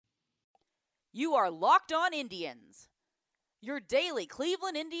You are Locked On Indians, your daily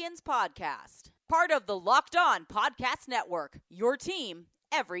Cleveland Indians podcast. Part of the Locked On Podcast Network, your team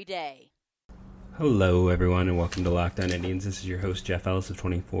every day. Hello, everyone, and welcome to Locked On Indians. This is your host, Jeff Ellis of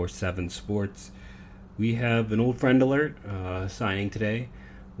 24/7 Sports. We have an old friend alert signing today.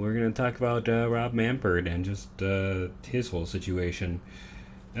 We're going to talk about Rob Manfred and just his whole situation.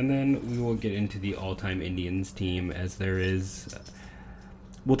 And then we will get into the all-time Indians team, as there is...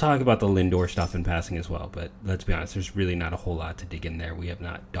 we'll talk about the Lindor stuff in passing as well, but let's be honest, there's really not a whole lot to dig in there. We have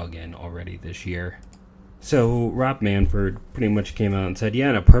not dug in already this year. So Rob Manfred pretty much came out and said,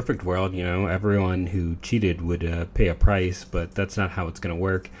 yeah, in a perfect world, everyone who cheated would pay a price, but that's not how it's going to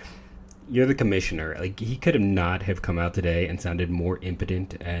work. You're the commissioner. He could have not have come out today and sounded more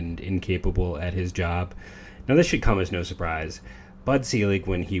impotent and incapable at his job. Now, this should come as no surprise. Bud Selig,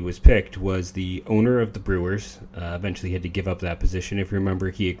 when he was picked, was the owner of the Brewers. Eventually, he had to give up that position. If you remember,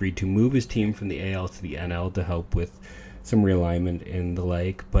 he agreed to move his team from the AL to the NL to help with some realignment and the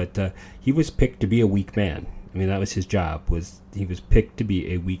like. But he was picked to be a weak man. I mean, that was his job. He was picked to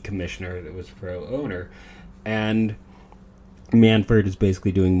be a weak commissioner that was pro-owner. And Manfred is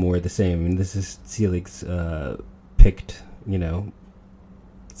basically doing more of the same. I mean, this is Selig's picked,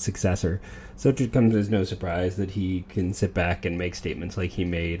 successor. So it should come as no surprise that he can sit back and make statements like he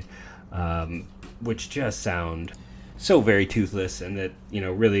made, which just sound so very toothless, and that,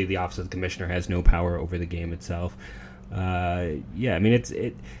 really the office of the commissioner has no power over the game itself. Every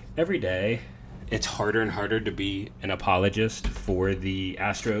day it's harder and harder to be an apologist for the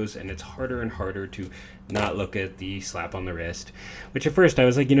Astros, and it's harder and harder to not look at the slap on the wrist, which at first I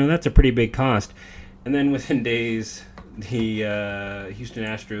was like, that's a pretty big cost. And then within days, the Houston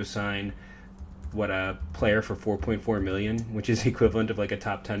Astros sign a player for $4.4 million, which is equivalent of like a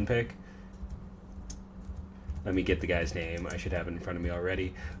top 10 pick. Let me get the guy's name. I should have it in front of me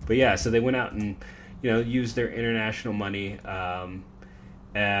already. But yeah, so they went out and, used their international money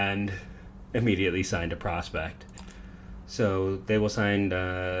and immediately signed a prospect. So they will sign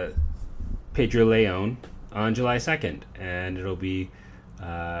Pedro Leon on July 2nd, and it'll be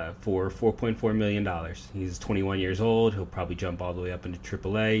for $4.4 million. He's 21 years old. He'll probably jump all the way up into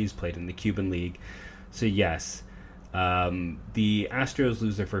AAA. He's played in the Cuban League. So yes, the Astros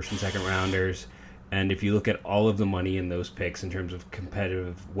lose their first and second rounders. And if you look at all of the money in those picks in terms of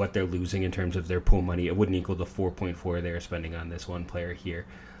competitive, what they're losing in terms of their pool money, it wouldn't equal the 4.4 they're spending on this one player here.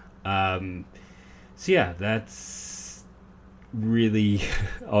 So yeah, that's really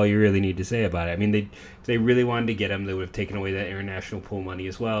all you really need to say about it. I mean, if they really wanted to get him, they would have taken away that international pool money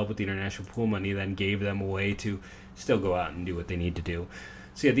as well, but the international pool money then gave them a way to still go out and do what they need to do.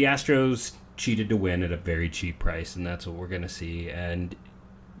 So yeah, the Astros cheated to win at a very cheap price, and that's what we're going to see. And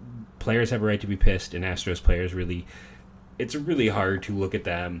players have a right to be pissed, and Astros players it's really hard to look at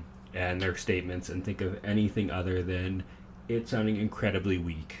them and their statements and think of anything other than it sounding incredibly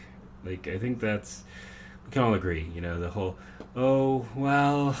weak. I think we can all agree, the whole, I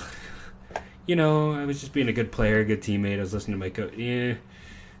was just being a good player, a good teammate, I was listening to my coach.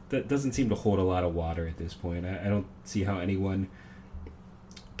 That doesn't seem to hold a lot of water at this point. I don't see how anyone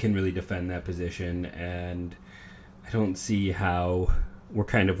can really defend that position, and I don't see how we're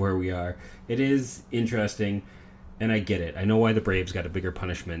kind of where we are. It is interesting, and I get it. I know why the Braves got a bigger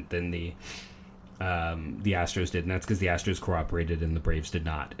punishment than the Astros did, and that's because the Astros cooperated and the Braves did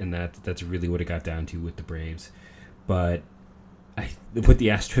not, and that's really what it got down to with the Braves. But what the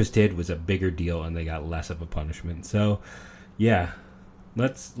Astros did was a bigger deal, and they got less of a punishment. So, yeah,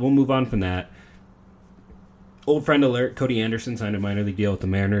 we'll move on from that. Old friend alert: Cody Anderson signed a minor league deal with the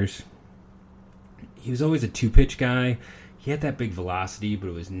Mariners. He was always a two-pitch guy. He had that big velocity, but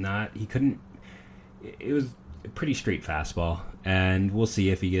it was not. He couldn't. It was a pretty straight fastball, and we'll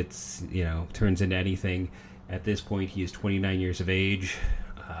see if he gets, turns into anything. At this point, he is 29 years of age,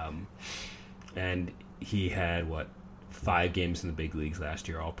 and he had 5 games in the big leagues last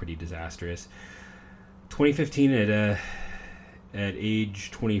year, all pretty disastrous. 2015 at age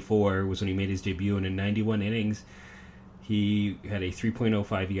 24 was when he made his debut, and in 91 innings, he had a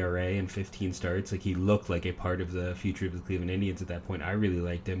 3.05 ERA and 15 starts. He looked like a part of the future of the Cleveland Indians at that point. I really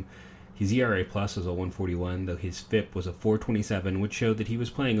liked him. His ERA plus was a 141, though his FIP was a 427, which showed that he was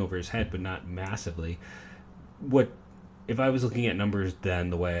playing over his head, but not massively. If I was looking at numbers then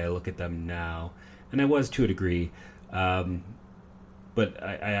the way I look at them now, and I was to a degree, but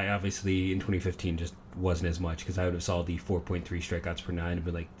I obviously in 2015 just wasn't as much, because I would have saw the 4.3 strikeouts per 9 and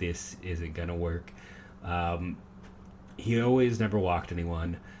been like, this isn't going to work. He always never walked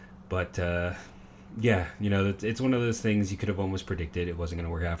anyone, but Yeah, it's one of those things you could have almost predicted it wasn't going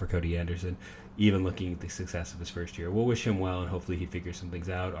to work out for Cody Anderson, even looking at the success of his first year. We'll wish him well, and hopefully he figures some things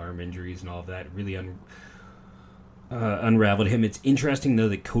out. Arm injuries and all of that really unraveled him. It's interesting, though,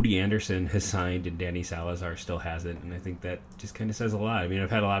 that Cody Anderson has signed and Danny Salazar still hasn't, and I think that just kind of says a lot. I mean,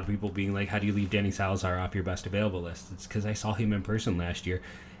 I've had a lot of people being like, how do you leave Danny Salazar off your best available list? It's because I saw him in person last year,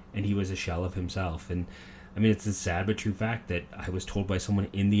 and he was a shell of himself. And, I mean, it's a sad but true fact that I was told by someone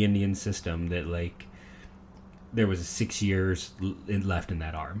in the Indian system that, like, there was 6 years left in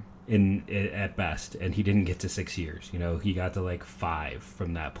that arm, at best, and he didn't get to 6 years. He got to, like, 5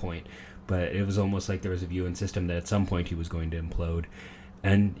 from that point. But it was almost like there was a view in system that at some point he was going to implode.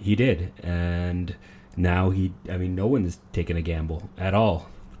 And he did. And now no one is taking a gamble at all.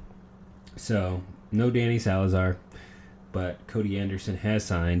 So, no Danny Salazar, but Cody Anderson has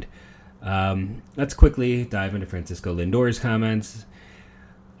signed. Let's quickly dive into Francisco Lindor's comments.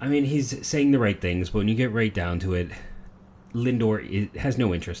 I mean, he's saying the right things, but when you get right down to it, Lindor has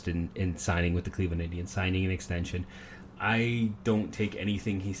no interest in signing with the Cleveland Indians, signing an extension. I don't take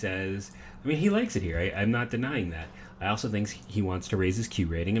anything he says. I mean, he likes it here. I'm not denying that. I also think he wants to raise his Q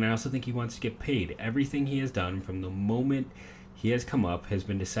rating, and I also think he wants to get paid. Everything he has done from the moment he has come up has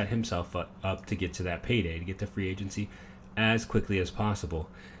been to set himself up to get to that payday, to get to free agency as quickly as possible.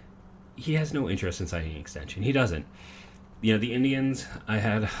 He has no interest in signing an extension. He doesn't. The Indians, I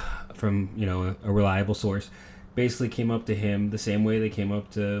had from, a reliable source, basically came up to him the same way they came up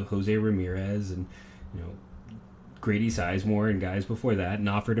to Jose Ramirez and, Grady Sizemore and guys before that, and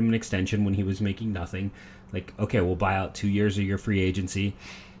offered him an extension when he was making nothing. Like, okay, we'll buy out 2 years of your free agency.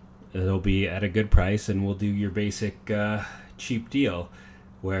 It'll be at a good price, and we'll do your basic cheap deal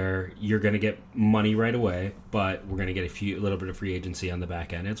where you're going to get money right away, but we're going to get a little bit of free agency on the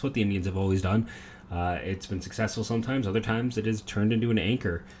back end. It's what the Indians have always done. It's been successful sometimes. Other times it has turned into an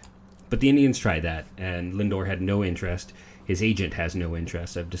anchor. But the Indians tried that, and Lindor had no interest. His agent has no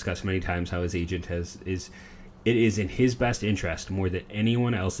interest. I've discussed many times how his agent it is in his best interest more than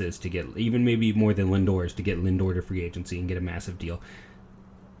anyone else's to get, even maybe more than Lindor's, to get Lindor to free agency and get a massive deal.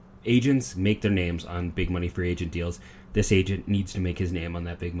 Agents make their names on big money free agent deals. This agent needs to make his name on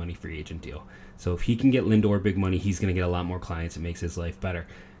that big money free agent deal. So if he can get Lindor big money, he's going to get a lot more clients. It makes his life better.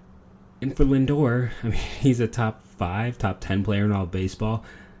 And for Lindor, I mean, he's a top 5, top 10 player in all of baseball.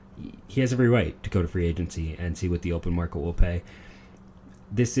 He has every right to go to free agency and see what the open market will pay.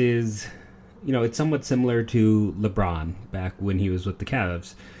 This is, it's somewhat similar to LeBron back when he was with the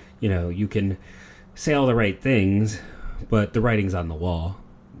Cavs. You can say all the right things, but the writing's on the wall.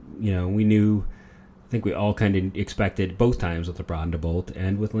 We knew, I think we all kind of expected both times with LeBron to bolt,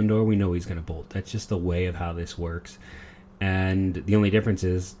 and with Lindor, we know he's going to bolt. That's just the way of how this works. And the only difference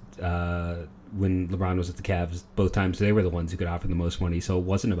is when LeBron was at the Cavs, both times they were the ones who could offer the most money, so it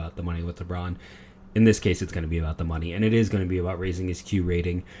wasn't about the money with LeBron. In this case, it's going to be about the money, and it is going to be about raising his Q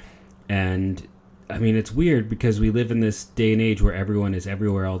rating. And, I mean, it's weird because we live in this day and age where everyone is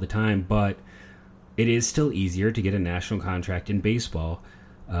everywhere all the time, but it is still easier to get a national contract in baseball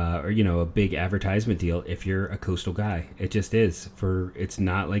or, a big advertisement deal if you're a coastal guy. It just is. It's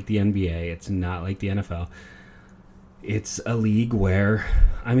not like the NBA. It's not like the NFL. It's a league where,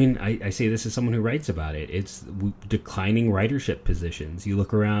 I mean, I say this as someone who writes about it. It's declining ridership positions. You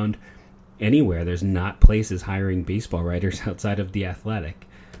look around anywhere, there's not places hiring baseball writers outside of The Athletic.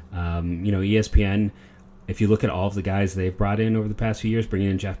 ESPN, if you look at all of the guys they've brought in over the past few years,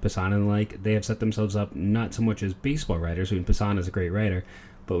 bringing in Jeff Passan and the like, they have set themselves up not so much as baseball writers. I mean, Passan is a great writer,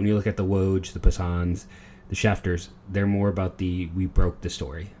 but when you look at the Woj, the Passans, the Schefters, they're more about we broke the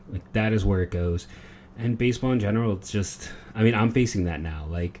story. Like, that is where it goes. And baseball in general, it's just, I mean, I'm facing that now.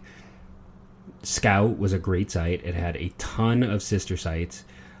 Like, Scout was a great site. It had a ton of sister sites.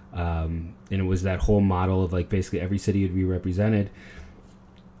 And it was that whole model of, like, basically every city would be represented.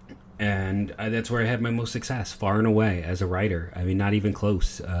 And that's where I had my most success, far and away, as a writer. I mean, not even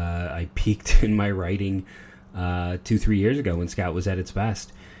close. I peaked in my writing 2-3 years ago when Scout was at its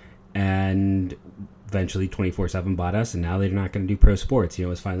best. And eventually 24/7 bought us, and now they're not going to do pro sports. It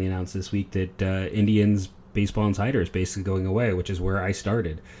was finally announced this week that Indians Baseball Insider is basically going away, which is where I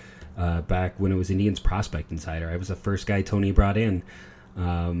started back when it was Indians Prospect Insider. I was the first guy Tony brought in.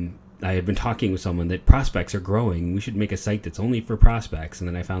 I had been talking with someone that prospects are growing. We should make a site that's only for prospects. And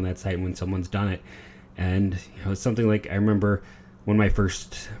then I found that site when someone's done it. And it's something like, I remember one of my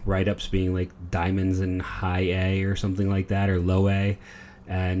first write-ups being like diamonds in high A or something like that, or low A.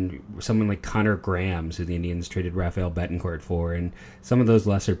 And someone like Connor Grams, who the Indians traded Rafael Betancourt for, and some of those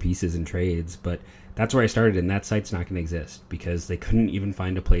lesser pieces and trades. But that's where I started, and that site's not going to exist because they couldn't even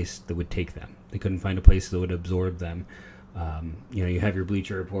find a place that would take them. They couldn't find a place that would absorb them. You have your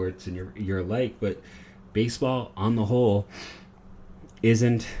Bleacher Reports and your like, but baseball on the whole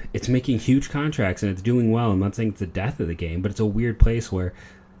it's making huge contracts and it's doing well. I'm not saying it's the death of the game, but it's a weird place where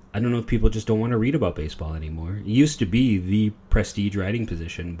I don't know if people just don't want to read about baseball anymore. It used to be the prestige writing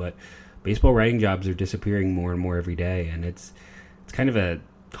position, but baseball writing jobs are disappearing more and more every day, and it's kind of a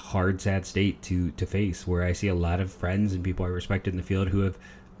hard, sad state to face, where I see a lot of friends and people I respected in the field who have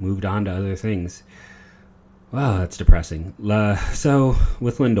moved on to other things. Wow, that's depressing. So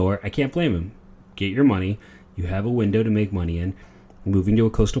with Lindor, I can't blame him. Get your money. You have a window to make money in. Moving to a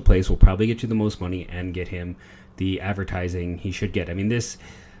coastal place will probably get you the most money and get him the advertising he should get. I mean,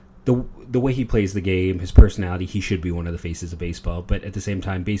 the way he plays the game, his personality, he should be one of the faces of baseball. But at the same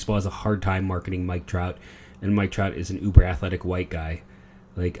time, baseball has a hard time marketing Mike Trout, and Mike Trout is an uber athletic white guy.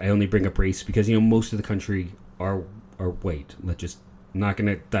 Like, I only bring up race because most of the country are white. I'm not going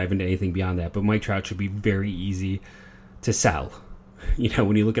to dive into anything beyond that. But Mike Trout should be very easy to sell.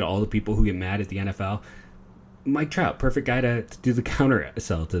 When you look at all the people who get mad at the NFL, Mike Trout, perfect guy to do the counter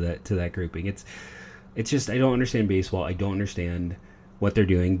sell to that grouping. It's just, I don't understand baseball. I don't understand what they're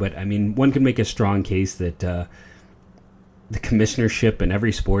doing. But I mean, one can make a strong case that the commissionership in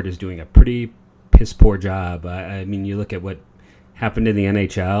every sport is doing a pretty piss poor job. I mean, you look at what happened in the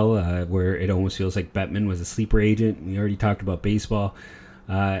NHL, where it almost feels like Bettman was a sleeper agent. We already talked about baseball.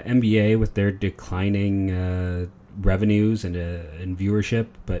 NBA with their declining revenues and viewership,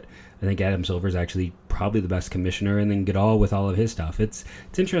 but I think Adam Silver is actually probably the best commissioner, and then Goodall with all of his stuff. It's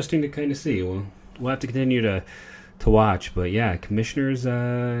interesting to kind of see. We'll have to continue to watch, but yeah, commissioners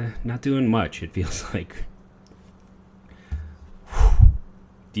not doing much, it feels like.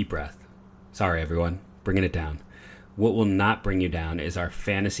 Deep breath. Sorry, everyone. Bringing it down. What will not bring you down is our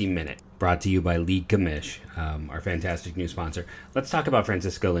Fantasy Minute, brought to you by League Commish, our fantastic new sponsor. Let's talk about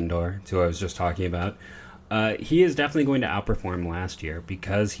Francisco Lindor, who I was just talking about. He is definitely going to outperform last year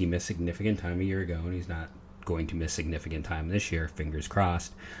because he missed significant time a year ago, and he's not going to miss significant time this year, fingers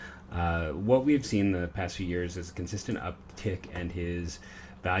crossed. What we've seen the past few years is a consistent uptick and his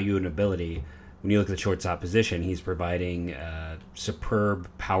value and ability. When you look at the shortstop position, he's providing superb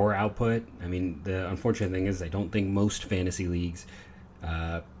power output. I mean, the unfortunate thing is I don't think most fantasy leagues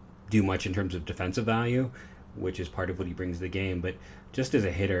do much in terms of defensive value, which is part of what he brings to the game. But just as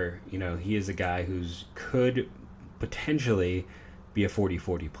a hitter, he is a guy who's could potentially be a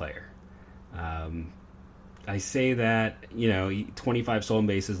 40-40 player. I say that, 25 stolen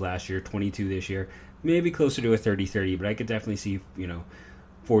bases last year, 22 this year, maybe closer to a 30-30, but I could definitely see,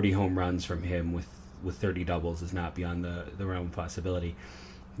 40 home runs from him with 30 doubles is not beyond the realm of possibility.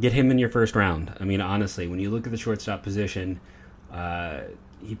 Get him in your first round. I mean, honestly, when you look at the shortstop position,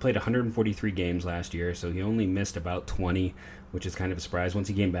 he played 143 games last year, so he only missed about 20, which is kind of a surprise. Once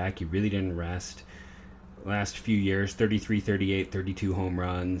he came back, he really didn't rest. Last few years, 33, 38, 32 home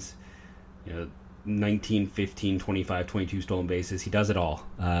runs, 19, 15, 25, 22 stolen bases. He does it all.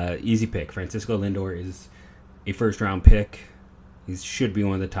 Easy pick. Francisco Lindor is a first-round pick. He should be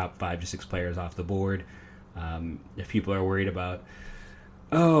one of the top 5 to 6 players off the board. If people are worried about,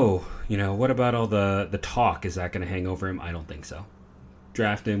 what about all the talk? Is that going to hang over him? I don't think so.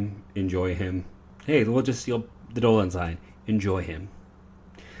 Draft him. Enjoy him. Hey, we'll just steal the Dolan sign. Enjoy him.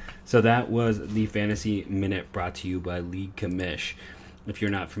 So that was the Fantasy Minute brought to you by League Commish. If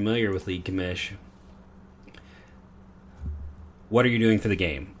you're not familiar with League Commish, what are you doing for the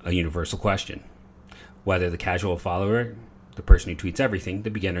game? A universal question. Whether the casual follower, the person who tweets everything, the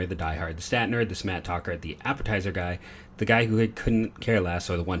beginner, the diehard, the stat nerd, the smat talker, the appetizer guy, the guy who couldn't care less,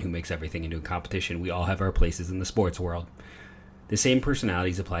 or the one who makes everything into a competition, we all have our places in the sports world. The same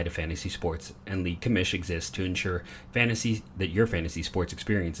personalities apply to fantasy sports, and League Commish exists to ensure that your fantasy sports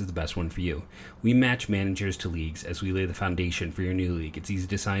experience is the best one for you. We match managers to leagues as we lay the foundation for your new league. It's easy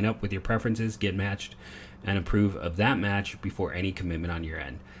to sign up with your preferences, get matched, and approve of that match before any commitment on your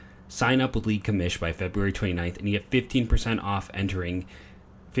end. Sign up with League Commish by February 29th, and you get 15% off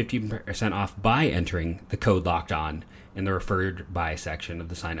by entering the code Locked On in the referred by section of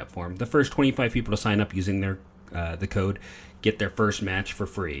the sign-up form. The first 25 people to sign up using the code get their first match for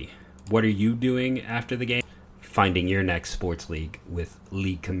free. What are you doing after the game? Finding your next sports league with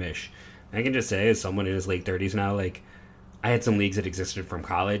League Commish. I can just say, as someone in his late 30s now, I had some leagues that existed from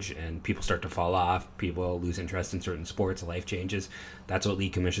college, and people start to fall off. People lose interest in certain sports. Life changes. That's what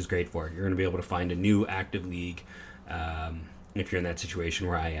League Commish is great for. You're going to be able to find a new active league if you're in that situation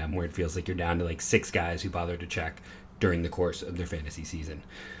where I am, where it feels like you're down to 6 guys who bother to check during the course of their fantasy season.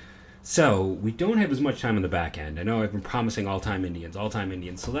 So we don't have as much time on the back end. I know I've been promising all-time Indians.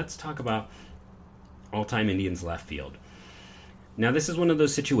 So let's talk about all-time Indians left field. Now, this is one of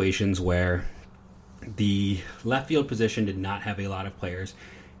those situations where the left field position did not have a lot of players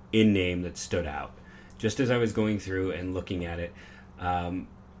in name that stood out. Just as I was going through and looking at it,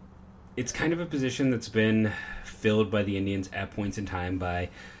 it's kind of a position that's been filled by the Indians at points in time by,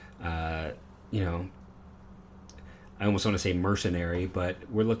 I almost want to say mercenary, but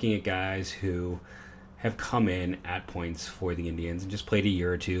we're looking at guys who have come in at points for the Indians and just played a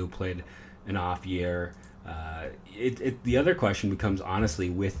year or two, played an off year. The other question becomes, honestly,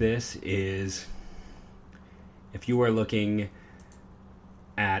 with this is, if you are looking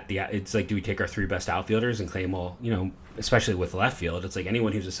at it's like, do we take our three best outfielders and claim all, especially with left field, it's like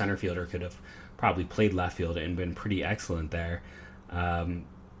anyone who's a center fielder could have probably played left field and been pretty excellent there.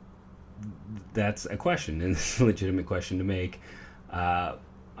 That's a question, and it's a legitimate question to make.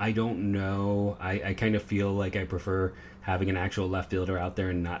 I don't know. I kind of feel like I prefer having an actual left fielder out there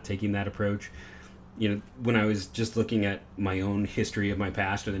and not taking that approach. When I was just looking at my own history of my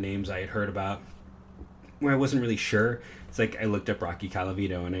past or the names I had heard about, where I wasn't really sure, it's like I looked up Rocky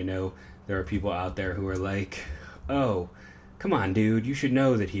Colavito, and I know there are people out there who are like, oh, come on, dude, you should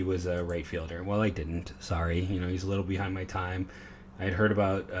know that he was a right fielder. Well, I didn't. Sorry. He's a little behind my time. I had heard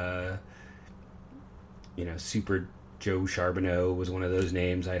about, Super Joe Charbonneau was one of those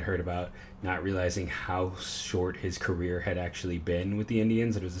names I'd heard about, not realizing how short his career had actually been with the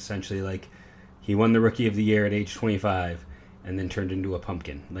Indians. It was essentially like he won the Rookie of the Year at age 25 and then turned into a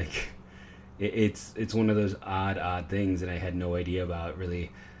pumpkin. Like, it's one of those odd things that I had no idea about,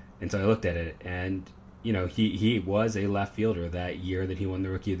 really. And so I looked at it, and he was a left fielder that year that he won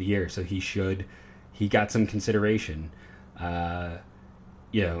the Rookie of the Year, so he got some consideration. When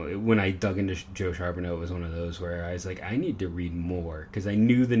I dug into Joe Charbonneau, it was one of those where I was like, I need to read more, because I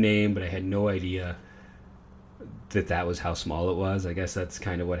knew the name, but I had no idea that was how small it was. I guess that's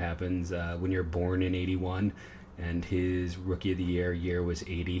kind of what happens when you're born in 81, and his Rookie of the year was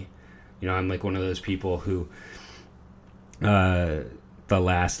 80. I'm like one of those people who the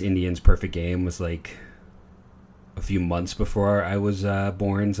last Indians perfect game was like a few months before I was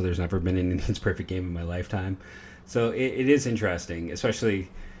born, so there's never been an Indians perfect game in my lifetime. So it is interesting, especially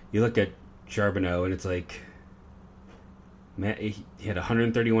you look at Charbonneau, and it's like, man, he had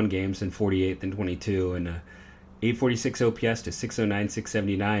 131 games in 48th and 22, and 846 OPS to 609,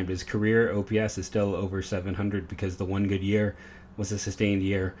 679, but his career OPS is still over 700 because the one good year was a sustained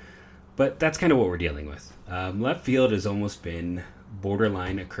year. But that's kind of what we're dealing with. Left field has almost been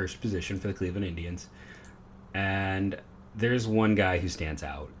borderline a cursed position for the Cleveland Indians, and there's one guy who stands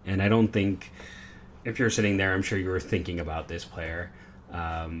out, and I don't think, if you're sitting there, I'm sure you were thinking about this player.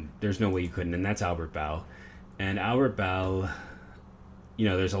 There's no way you couldn't, and that's Albert Belle. And Albert Belle,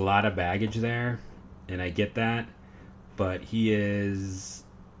 there's a lot of baggage there, and I get that, but he is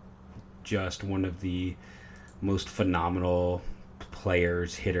just one of the most phenomenal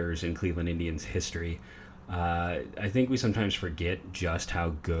players, hitters in Cleveland Indians history. I think we sometimes forget just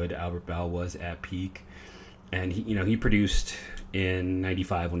how good Albert Belle was at peak, and he produced in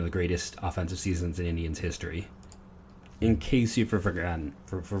 95 one of the greatest offensive seasons in Indians history. In case you've forgotten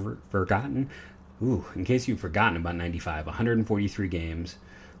about 95, 143 games,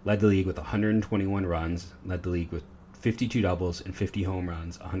 led the league with 121 runs, led the league with 52 doubles and 50 home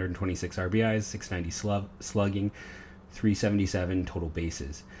runs, 126 RBIs, 690 slugging, 377 total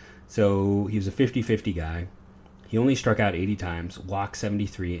bases. So he was a 50-50 guy. He only struck out 80 times, walked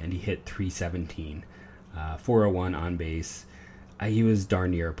 73, and he hit 317, 401 on base. He was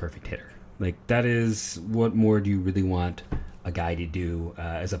darn near a perfect hitter. Like, that is, what more do you really want a guy to do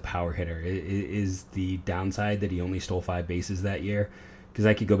as a power hitter? Is the downside that he only stole 5 bases that year? Because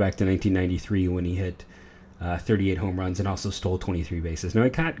I could go back to 1993 when he hit 38 home runs and also stole 23 bases. Now, he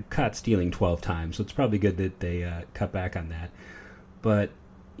got caught stealing 12 times, so it's probably good that they cut back on that. But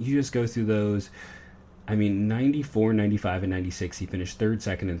you just go through those. 94, 95, and 96, he finished third,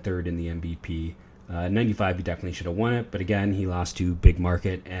 second, and third in the MVP. 95, he definitely should have won it, but again, he lost to big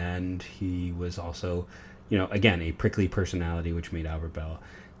market, and he was also, again, a prickly personality, which made Albert Belle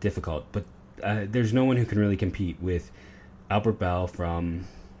difficult. But there's no one who can really compete with Albert Belle from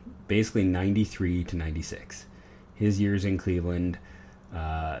basically 93 to 96. His years in Cleveland,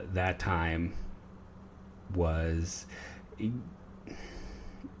 that time was,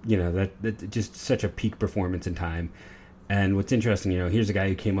 that just such a peak performance in time. And what's interesting, here's a guy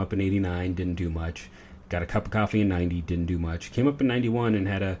who came up in 89, didn't do much. Got a cup of coffee in 90, didn't do much. Came up in 91 and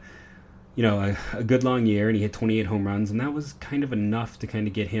had a good long year, and he hit 28 home runs, and that was kind of enough to kind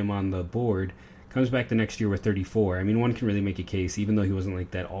of get him on the board. Comes back the next year with 34. One can really make a case, even though he wasn't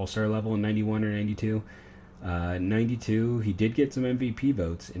like that all-star level in 91 or 92. 92, he did get some MVP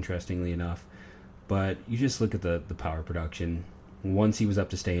votes, interestingly enough. But you just look at the power production. once he was up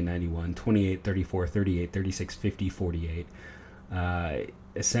to stay in 91, 28, 34, 38, 36, 50, 48.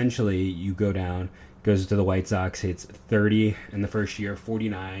 Essentially, you go down, goes to the White Sox, hits 30 in the first year,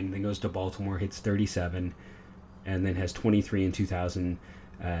 49, then goes to Baltimore, hits 37, and then has 23 in 2000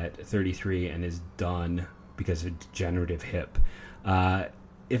 at 33 and is done because of degenerative hip.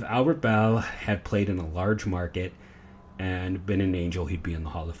 If Albert Belle had played in a large market and been an Angel, he'd be in the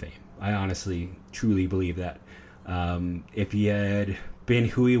Hall of Fame. I honestly, truly believe that. If he had been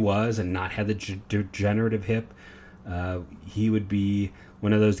who he was and not had the degenerative hip, he would be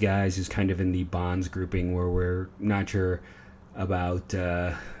one of those guys who's kind of in the Bonds grouping where we're not sure about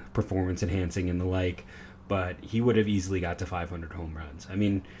performance enhancing and the like, but he would have easily got to 500 home runs. I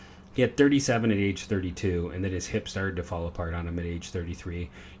mean, he had 37 at age 32, and then his hip started to fall apart on him at age 33.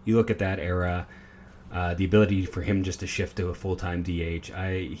 You look at that era, the ability for him just to shift to a full-time DH.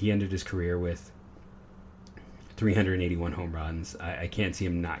 He ended his career with 381 home runs. I can't see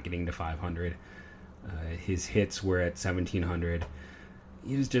him not getting to 500. His hits were at 1,700.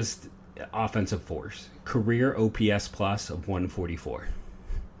 He was just offensive force. Career OPS plus of 144.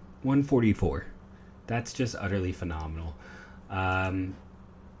 144. That's just utterly phenomenal.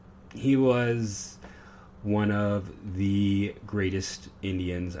 He was one of the greatest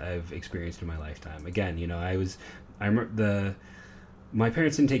Indians I've experienced in my lifetime. Again, my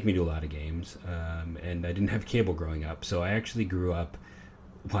parents didn't take me to a lot of games, and I didn't have cable growing up, so I actually grew up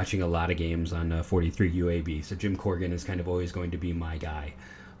watching a lot of games on 43 UAB. So Jim Corrigan is kind of always going to be my guy.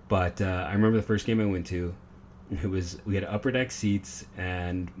 But I remember the first game I went to. We had upper deck seats,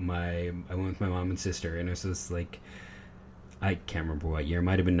 and I went with my mom and sister, and it was just like, I can't remember what year. It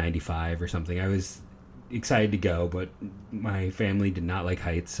might have been 95 or something. I was excited to go, but my family did not like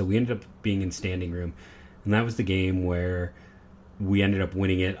heights, so we ended up being in standing room, and that was the game where we ended up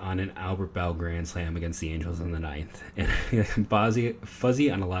winning it on an Albert Belle grand slam against the Angels in the ninth. And I'm fuzzy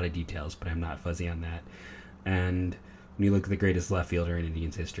on a lot of details, but I'm not fuzzy on that. And when you look at the greatest left fielder in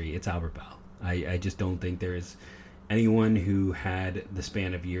Indians history, it's Albert Belle. I just don't think there is anyone who had the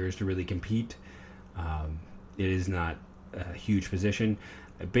span of years to really compete. It is not a huge position.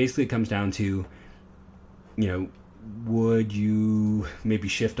 It basically comes down to, would you maybe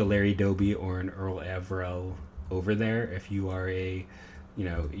shift a Larry Doby or an Earl Averill over there if you are if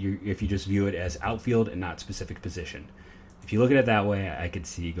you just view it as outfield and not specific position? If you look at it that way, I could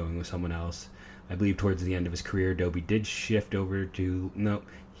see going with someone else. I believe towards the end of his career, Doby did shift over to,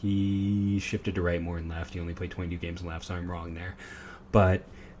 he shifted to right more than left. He only played 22 games in left, so I'm wrong there. But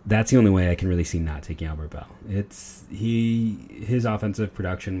that's the only way I can really see not taking Albert Belle. His offensive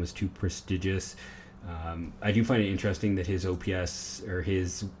production was too prestigious. I do find it interesting that his OPS or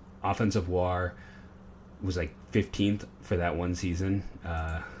his offensive WAR was like 15th for that one season.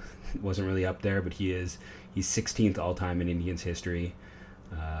 Wasn't really up there, but he's 16th all time in Indians history.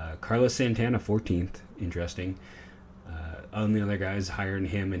 Carlos Santana 14th. Interesting. Only other guys higher than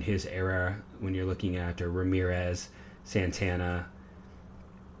him in his era when you're looking at are Ramirez, Santana,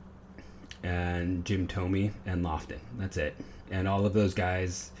 and Jim Thome and Lofton. That's it. And all of those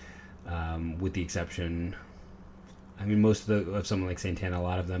guys, with the exception, most of someone like Santana, a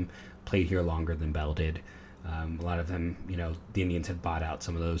lot of them played here longer than Belle did. A lot of them, the Indians had bought out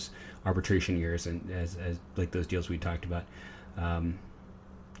some of those arbitration years, and as like those deals we talked about.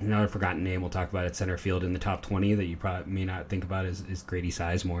 Another forgotten name we'll talk about at center field in the top 20 that you probably may not think about is Grady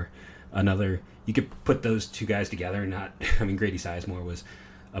Sizemore. You could put those two guys together and not, Grady Sizemore was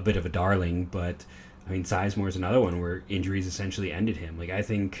a bit of a darling, but Sizemore is another one where injuries essentially ended him. I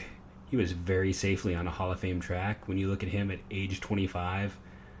think he was very safely on a Hall of Fame track. When you look at him at age 25,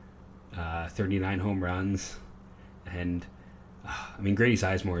 39 home runs, and Grady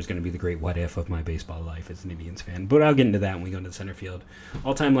Sizemore is going to be the great what if of my baseball life as an Indians fan. But I'll get into that when we go into the center field.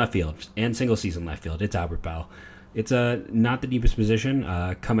 All-time left field and single-season left field, it's Albert Belle. It's not the deepest position.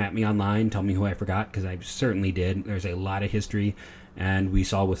 Come at me online, tell me who I forgot, because I certainly did. There's a lot of history, and we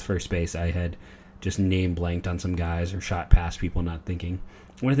saw with first base, I had just name blanked on some guys or shot past people not thinking.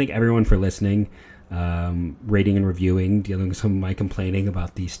 I want to thank everyone for listening, rating and reviewing, dealing with some of my complaining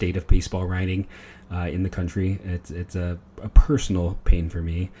about the state of baseball writing in the country. It's a personal pain for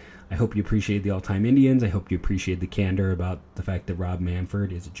me. I hope you appreciate the all-time Indians. I hope you appreciate the candor about the fact that Rob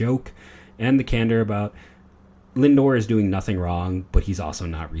Manfred is a joke, and the candor about Lindor is doing nothing wrong, but he's also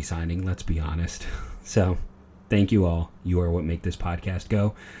not re-signing, let's be honest. So, thank you all. You are what make this podcast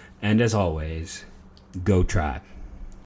go. And as always, go Tribe.